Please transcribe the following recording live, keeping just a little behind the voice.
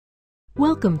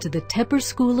Welcome to the Tepper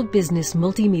School of Business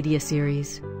Multimedia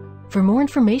Series. For more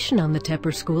information on the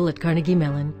Tepper School at Carnegie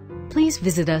Mellon, please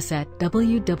visit us at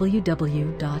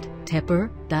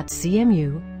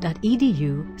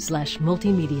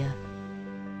www.tepper.cmu.edu/multimedia.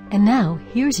 And now,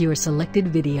 here's your selected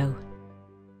video.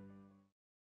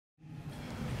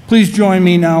 Please join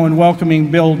me now in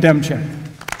welcoming Bill Demchak.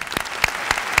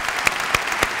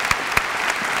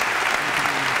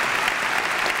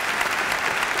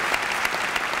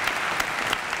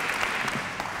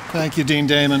 Thank you, Dean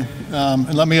Damon.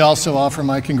 And let me also offer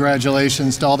my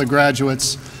congratulations to all the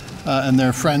graduates and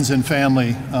their friends and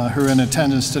family who are in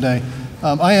attendance today.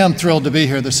 I am thrilled to be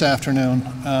here this afternoon,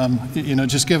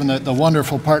 just given the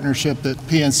wonderful partnership that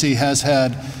PNC has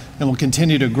had and will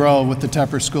continue to grow with the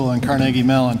Tepper School and Carnegie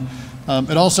Mellon.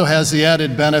 It also has the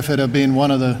added benefit of being one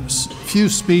of the few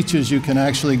speeches you can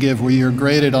actually give where you're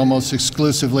graded almost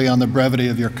exclusively on the brevity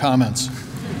of your comments.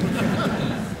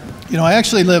 I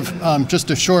actually live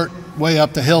just a short way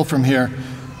up the hill from here,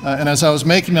 and as I was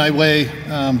making my way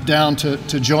down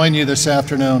to join you this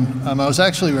afternoon, I was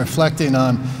actually reflecting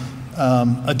on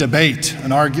a debate,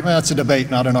 an argument, that's a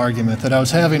debate, not an argument, that I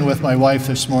was having with my wife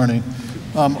this morning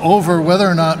over whether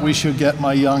or not we should get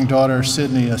my young daughter,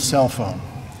 Sydney, a cell phone.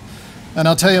 And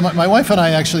I'll tell you, my wife and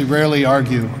I actually rarely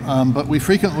argue, but we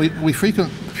frequently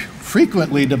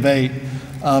debate,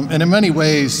 and in many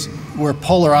ways, we're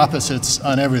polar opposites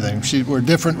on everything. We're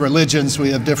different religions,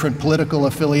 we have different political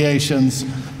affiliations,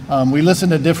 we listen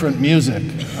to different music.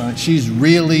 She's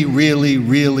really, really,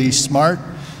 really smart,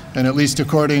 and at least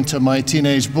according to my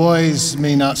teenage boys,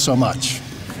 me not so much.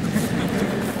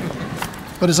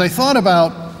 But as I thought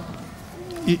about,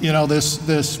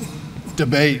 this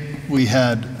debate we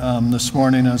had this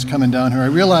morning as I was coming down here, I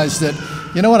realized that,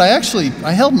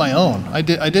 I held my own. I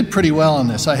did pretty well on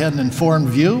this. I had an informed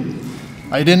view.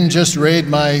 I didn't just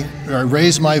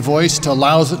raise my voice to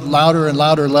louder and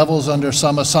louder levels under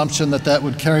some assumption that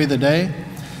would carry the day.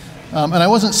 And I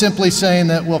wasn't simply saying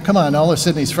that, well, come on, all of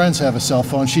Sydney's friends have a cell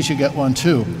phone, she should get one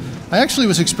too. I actually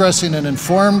was expressing an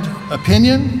informed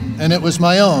opinion, and it was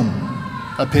my own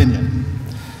opinion.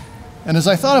 And as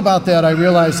I thought about that, I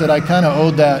realized that I kind of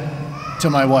owed that to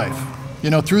my wife.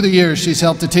 Through the years, she's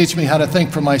helped to teach me how to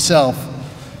think for myself,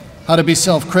 how to be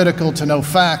self-critical, to know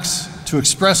facts, to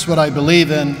express what I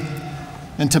believe in,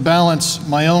 and to balance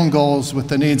my own goals with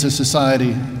the needs of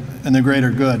society and the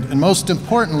greater good. And most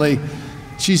importantly,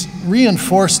 she's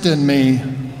reinforced in me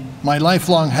my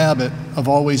lifelong habit of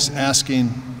always asking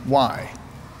why.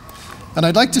 And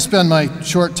I'd like to spend my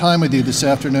short time with you this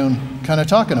afternoon kind of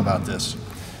talking about this.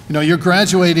 You're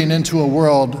graduating into a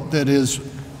world that is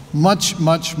much,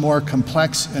 much more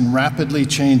complex and rapidly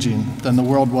changing than the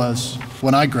world was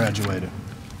when I graduated.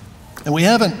 And we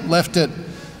haven't left it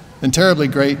in terribly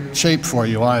great shape for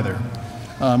you either.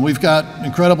 We've got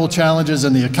incredible challenges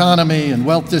in the economy and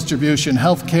wealth distribution,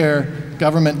 healthcare,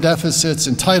 government deficits,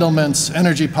 entitlements,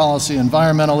 energy policy,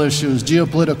 environmental issues,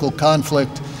 geopolitical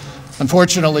conflict.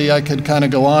 Unfortunately, I could kind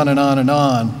of go on and on and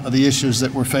on of the issues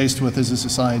that we're faced with as a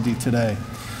society today.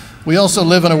 We also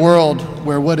live in a world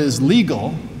where what is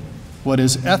legal, what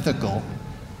is ethical,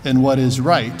 and what is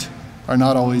right are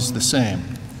not always the same,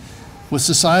 with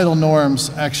societal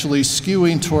norms actually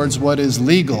skewing towards what is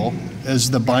legal as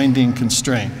the binding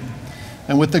constraint,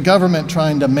 and with the government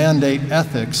trying to mandate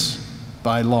ethics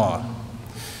by law.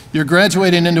 You're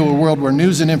graduating into a world where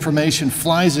news and information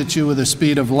flies at you with the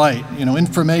speed of light.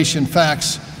 Information,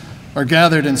 facts are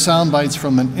gathered in sound bites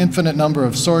from an infinite number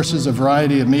of sources, a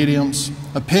variety of mediums.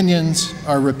 Opinions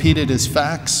are repeated as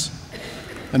facts.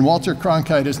 And Walter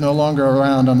Cronkite is no longer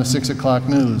around on the 6 o'clock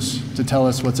news to tell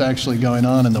us what's actually going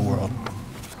on in the world.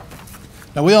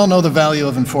 Now, we all know the value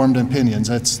of informed opinions.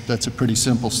 That's a pretty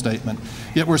simple statement.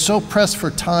 Yet we're so pressed for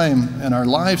time in our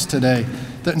lives today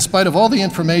that in spite of all the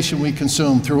information we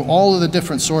consume through all of the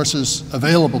different sources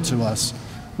available to us,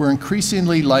 we're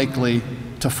increasingly likely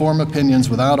to form opinions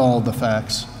without all of the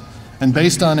facts and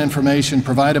based on information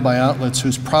provided by outlets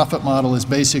whose profit model is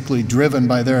basically driven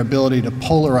by their ability to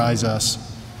polarize us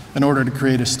in order to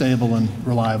create a stable and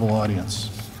reliable audience.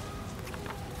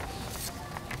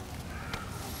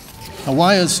 Now,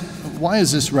 why is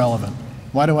this relevant?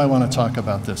 Why do I want to talk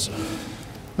about this?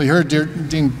 Well, you heard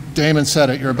Dean Damon said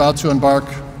it, you're about to embark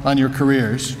on your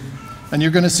careers, and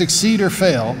you're going to succeed or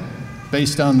fail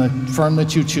based on the firm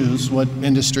that you choose, what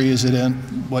industry is it in,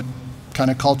 what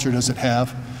kind of culture does it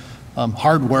have,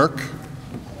 hard work,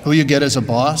 who you get as a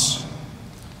boss,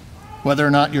 whether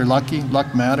or not you're lucky,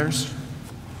 luck matters.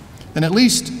 And at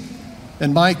least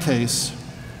in my case,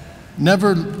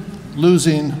 never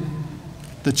losing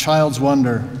the child's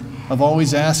wonder of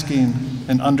always asking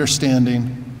and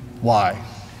understanding why.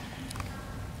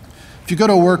 If you go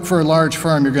to work for a large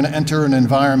firm, you're going to enter an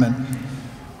environment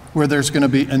where there's going to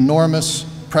be enormous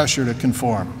pressure to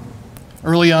conform.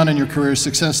 Early on in your career,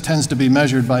 success tends to be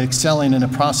measured by excelling in a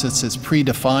process that's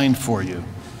predefined for you.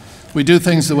 We do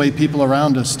things the way people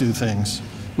around us do things.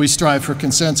 We strive for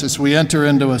consensus. We enter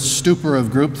into a stupor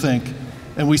of groupthink,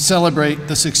 and we celebrate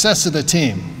the success of the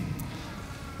team.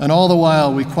 And all the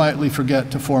while, we quietly forget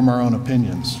to form our own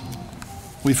opinions.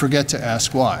 We forget to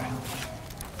ask why.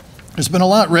 There's been a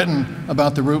lot written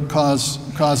about the root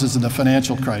causes of the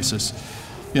financial crisis.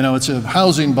 You know, it's a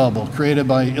housing bubble created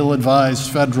by ill-advised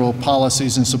federal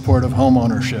policies in support of home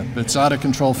ownership. It's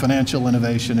out-of-control financial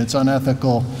innovation. It's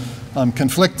unethical,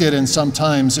 conflicted, and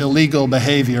sometimes illegal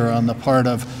behavior on the part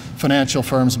of financial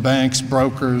firms, banks,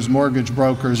 brokers, mortgage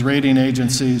brokers, rating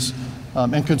agencies,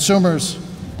 and consumers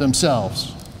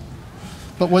themselves.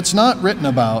 But what's not written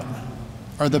about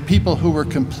are the people who were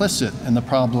complicit in the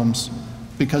problems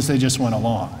because they just went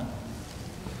along.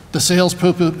 The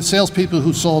salespeople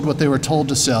who sold what they were told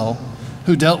to sell,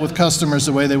 who dealt with customers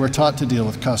the way they were taught to deal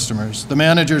with customers, the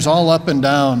managers all up and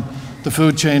down the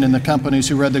food chain in the companies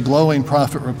who read the glowing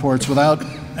profit reports without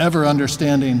ever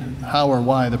understanding how or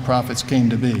why the profits came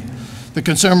to be, the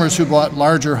consumers who bought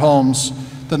larger homes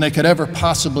than they could ever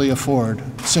possibly afford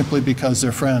simply because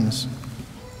their friends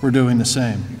were doing the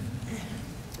same.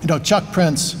 You know, Chuck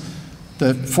Prince,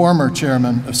 the former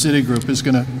chairman of Citigroup, is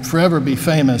going to forever be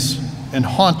famous and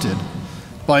haunted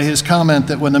by his comment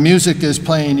that when the music is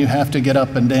playing, you have to get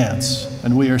up and dance,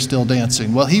 and we are still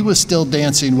dancing. Well, he was still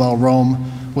dancing while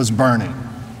Rome was burning.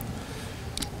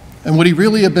 And would he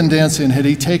really have been dancing had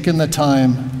he taken the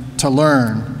time to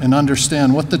learn and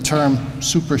understand what the term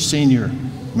super senior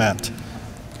meant,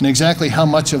 and exactly how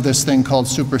much of this thing called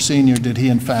super senior did he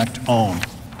in fact own?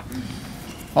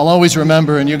 I'll always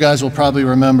remember, and you guys will probably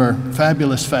remember,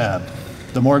 Fabulous Fab,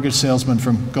 the mortgage salesman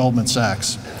from Goldman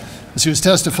Sachs, as he was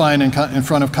testifying in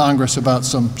front of Congress about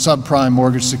some subprime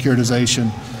mortgage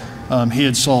securitization he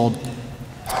had sold.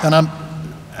 And I'm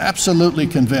absolutely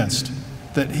convinced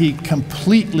that he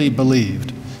completely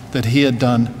believed that he had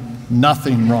done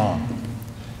nothing wrong.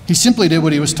 He simply did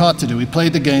what he was taught to do. He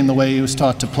played the game the way he was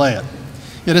taught to play it.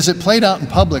 Yet as it played out in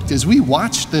public, as we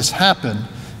watched this happen,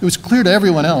 it was clear to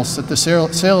everyone else that the sale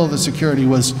of the security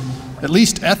was at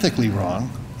least ethically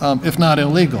wrong, if not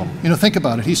illegal. You know, think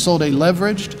about it. He sold a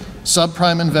leveraged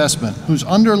subprime investment whose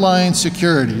underlying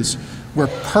securities were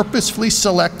purposefully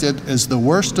selected as the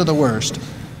worst of the worst,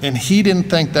 and he didn't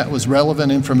think that was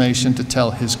relevant information to tell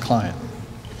his client.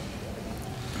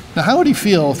 Now, how would he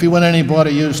feel if he went in and he bought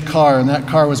a used car and that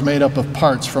car was made up of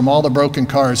parts from all the broken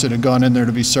cars that had gone in there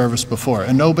to be serviced before,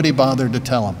 and nobody bothered to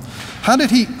tell him? How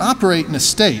did he operate in a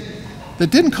state that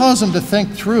didn't cause him to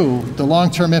think through the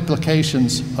long-term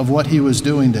implications of what he was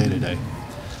doing day to day?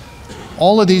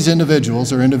 All of these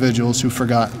individuals are individuals who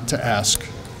forgot to ask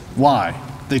why.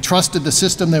 They trusted the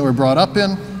system they were brought up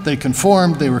in, they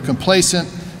conformed, they were complacent,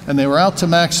 and they were out to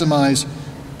maximize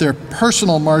their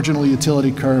personal marginal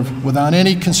utility curve without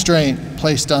any constraint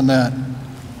placed on that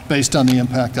based on the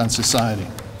impact on society.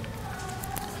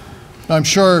 Now, I'm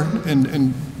sure,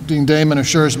 and Dean Damon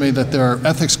assures me that there are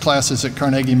ethics classes at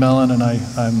Carnegie Mellon, and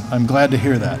I'm glad to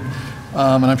hear that.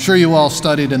 And I'm sure you all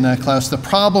studied in that class. The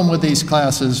problem with these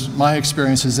classes, my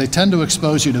experience, is they tend to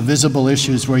expose you to visible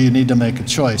issues where you need to make a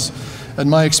choice. And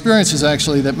my experience is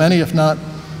actually that many, if not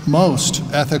most,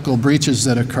 ethical breaches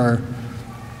that occur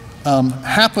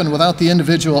happen without the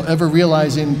individual ever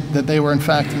realizing that they were in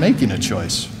fact making a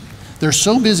choice. They're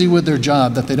so busy with their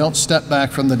job that they don't step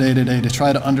back from the day-to-day to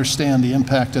try to understand the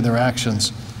impact of their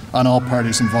actions on all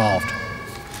parties involved.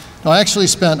 Now, I've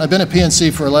been at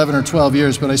PNC for 11 or 12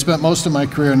 years, but I spent most of my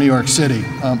career in New York City.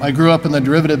 I grew up in the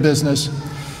derivative business,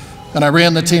 and I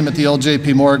ran the team at the old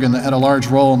J.P. Morgan that had a large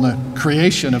role in the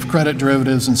creation of credit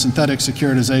derivatives and synthetic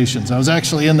securitizations. I was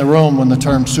actually in the room when the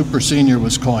term super senior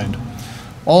was coined.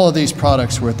 All of these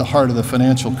products were at the heart of the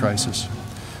financial crisis.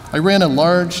 I ran a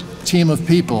large team of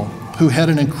people who had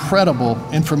an incredible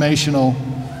informational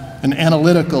and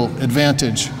analytical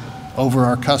advantage over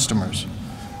our customers.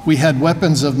 We had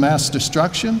weapons of mass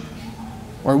destruction,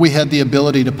 or we had the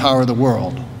ability to power the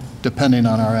world, depending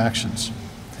on our actions.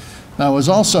 Now, I was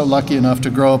also lucky enough to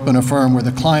grow up in a firm where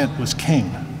the client was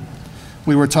king.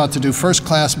 We were taught to do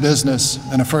first-class business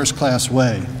in a first-class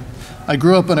way. I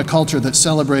grew up in a culture that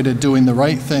celebrated doing the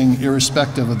right thing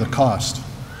irrespective of the cost.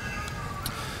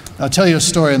 I'll tell you a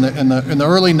story. In the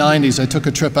early 90s, I took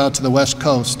a trip out to the West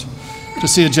Coast to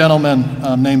see a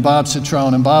gentleman named Bob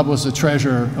Citrone, and Bob was the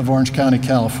treasurer of Orange County,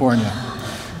 California.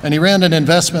 And he ran an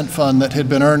investment fund that had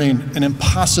been earning an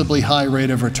impossibly high rate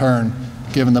of return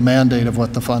given the mandate of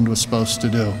what the fund was supposed to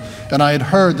do. And I had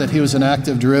heard that he was an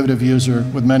active derivative user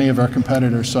with many of our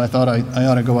competitors, so I thought I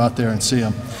ought to go out there and see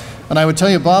him. And I would tell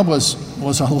you, Bob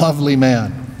was a lovely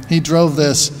man. He drove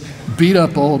this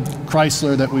beat-up old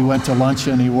Chrysler that we went to lunch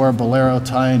in. He wore a bolero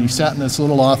tie, and he sat in this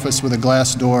little office with a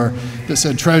glass door that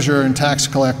said treasurer and tax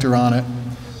collector on it.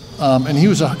 And he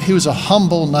was a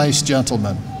humble, nice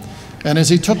gentleman. And as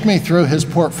he took me through his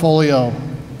portfolio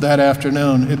that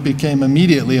afternoon, it became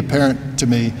immediately apparent to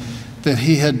me that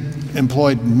he had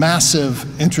employed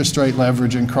massive interest rate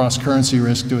leverage and cross-currency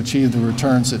risk to achieve the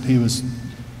returns that he was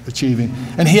achieving.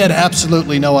 And he had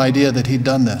absolutely no idea that he'd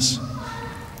done this.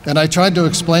 And I tried to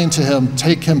explain to him,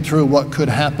 take him through what could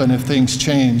happen if things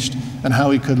changed and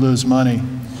how he could lose money.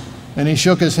 And he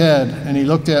shook his head and he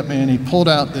looked at me and he pulled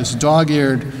out this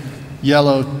dog-eared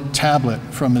yellow tablet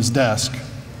from his desk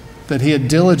that he had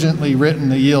diligently written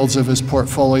the yields of his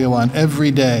portfolio on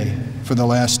every day for the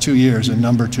last 2 years in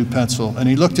number 2 pencil. And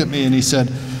he looked at me and he said,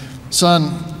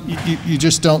 "Son, you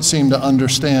just don't seem to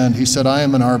understand." He said, "I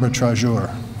am an arbitrageur."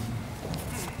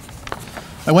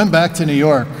 I went back to New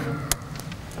York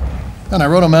and I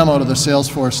wrote a memo to the sales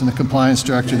force and the compliance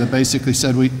director that basically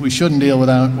said we should not deal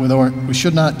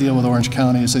with Orange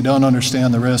County as they don't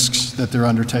understand the risks that they're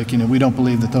undertaking, and we don't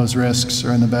believe that those risks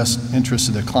are in the best interest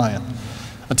of the client.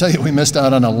 I'll tell you, we missed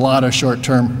out on a lot of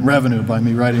short-term revenue by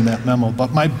me writing that memo.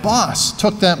 But my boss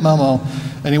took that memo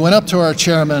and he went up to our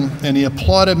chairman and he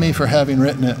applauded me for having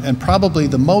written it. And probably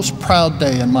the most proud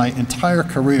day in my entire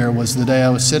career was the day I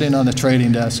was sitting on the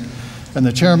trading desk and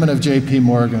the chairman of J.P.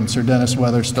 Morgan, Sir Dennis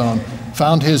Weatherstone,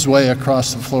 found his way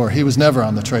across the floor. He was never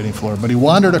on the trading floor, but he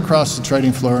wandered across the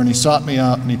trading floor and he sought me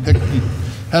out and he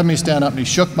had me stand up and he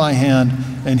shook my hand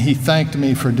and he thanked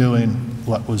me for doing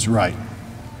what was right.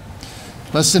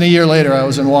 Less than a year later, I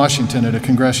was in Washington at a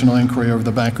congressional inquiry over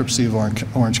the bankruptcy of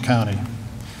Orange County.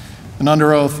 And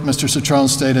under oath, Mr. Citrone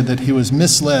stated that he was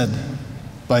misled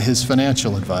by his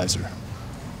financial advisor.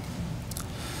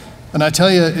 And I tell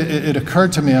you, it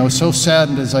occurred to me, I was so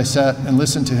saddened as I sat and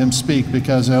listened to him speak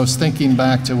because I was thinking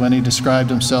back to when he described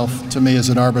himself to me as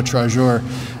an arbitrageur.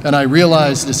 And I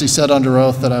realized as he said under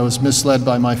oath that I was misled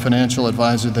by my financial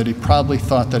advisor, that he probably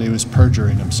thought that he was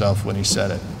perjuring himself when he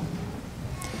said it,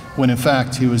 when in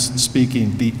fact he was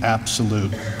speaking the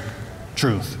absolute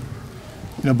truth.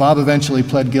 You know, Bob eventually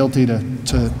pled guilty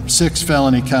to 6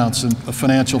 felony counts of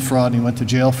financial fraud and he went to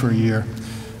jail for a year.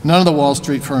 None of the Wall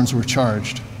Street firms were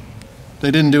charged. They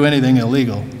didn't do anything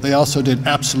illegal. They also did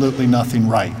absolutely nothing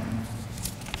right.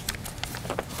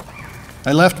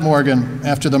 I left Morgan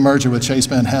after the merger with Chase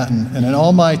Manhattan, and in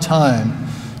all my time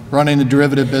running the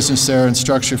derivative business there in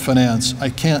structured finance,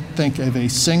 I can't think of a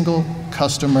single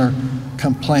customer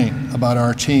complaint about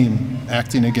our team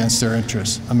acting against their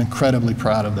interests. I'm incredibly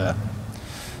proud of that.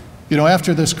 You know,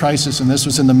 after this crisis, and this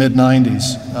was in the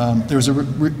mid-90s, there was a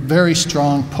very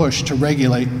strong push to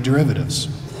regulate derivatives.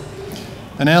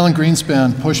 And Alan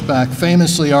Greenspan pushed back,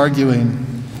 famously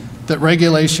arguing that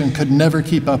regulation could never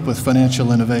keep up with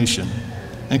financial innovation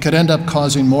and could end up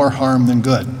causing more harm than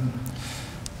good.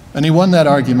 And he won that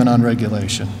argument on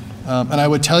regulation. And I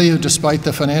would tell you, despite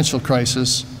the financial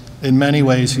crisis, in many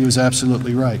ways he was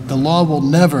absolutely right. The law will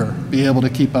never be able to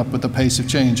keep up with the pace of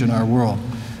change in our world.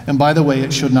 And by the way,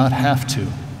 it should not have to.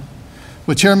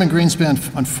 What Chairman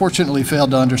Greenspan unfortunately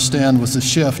failed to understand was the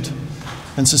shift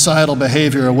in societal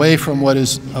behavior away from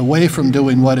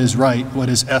doing what is right, what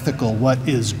is ethical, what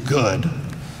is good,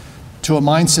 to a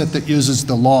mindset that uses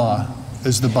the law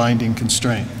as the binding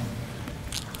constraint.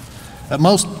 At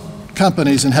most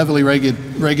companies in heavily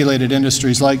regulated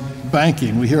industries like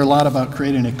banking, we hear a lot about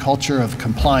creating a culture of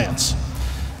compliance.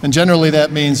 And generally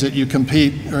that means that you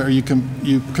compete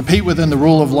within the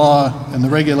rule of law and the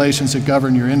regulations that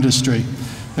govern your industry.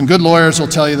 And good lawyers will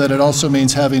tell you that it also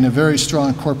means having a very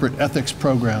strong corporate ethics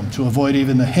program to avoid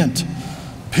even the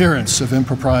appearance of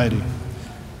impropriety.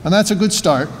 And that's a good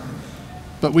start,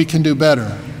 but we can do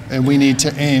better, and we need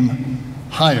to aim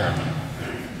higher.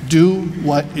 Do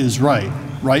what is right.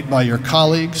 Right by your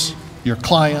colleagues, your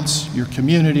clients, your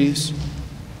communities,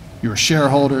 your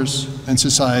shareholders, and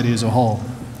society as a whole.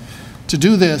 To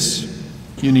do this,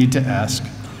 you need to ask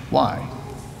why.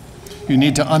 You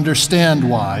need to understand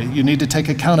why. You need to take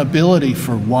accountability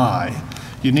for why.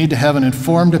 You need to have an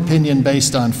informed opinion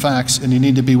based on facts, and you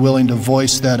need to be willing to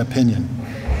voice that opinion.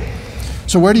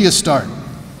 So where do you start?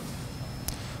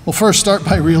 Well, first, start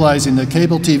by realizing that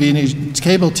cable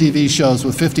TV shows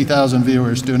with 50,000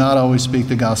 viewers do not always speak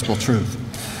the gospel truth.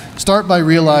 Start by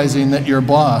realizing that your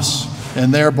boss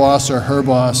and their boss or her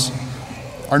boss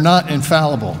are not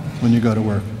infallible when you go to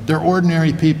work. They're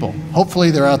ordinary people.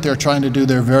 Hopefully they're out there trying to do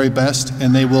their very best,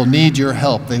 and they will need your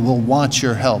help. They will want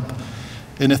your help.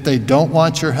 And if they don't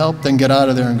want your help, then get out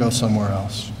of there and go somewhere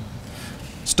else.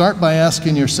 Start by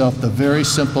asking yourself the very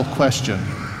simple question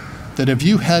that if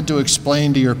you had to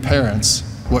explain to your parents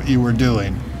what you were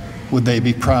doing, would they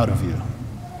be proud of you?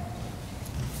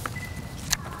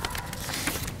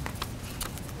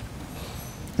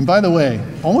 And by the way,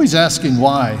 always asking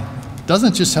why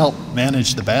doesn't just help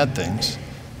manage the bad things.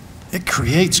 It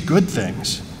creates good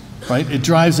things, right? It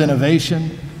drives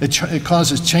innovation, it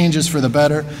causes changes for the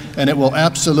better, and it will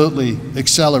absolutely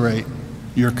accelerate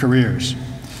your careers.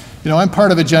 You know, I'm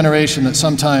part of a generation that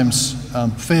sometimes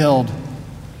failed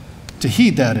to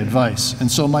heed that advice. And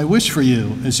so my wish for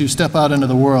you as you step out into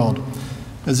the world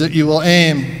is that you will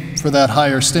aim for that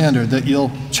higher standard, that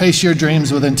you'll chase your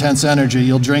dreams with intense energy,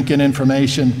 you'll drink in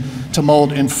information to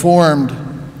mold informed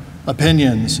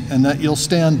opinions, and that you'll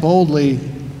stand boldly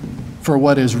for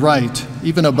what is right,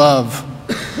 even above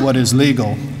what is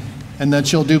legal, and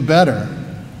that you'll do better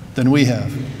than we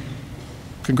have.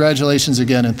 Congratulations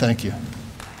again, and thank you.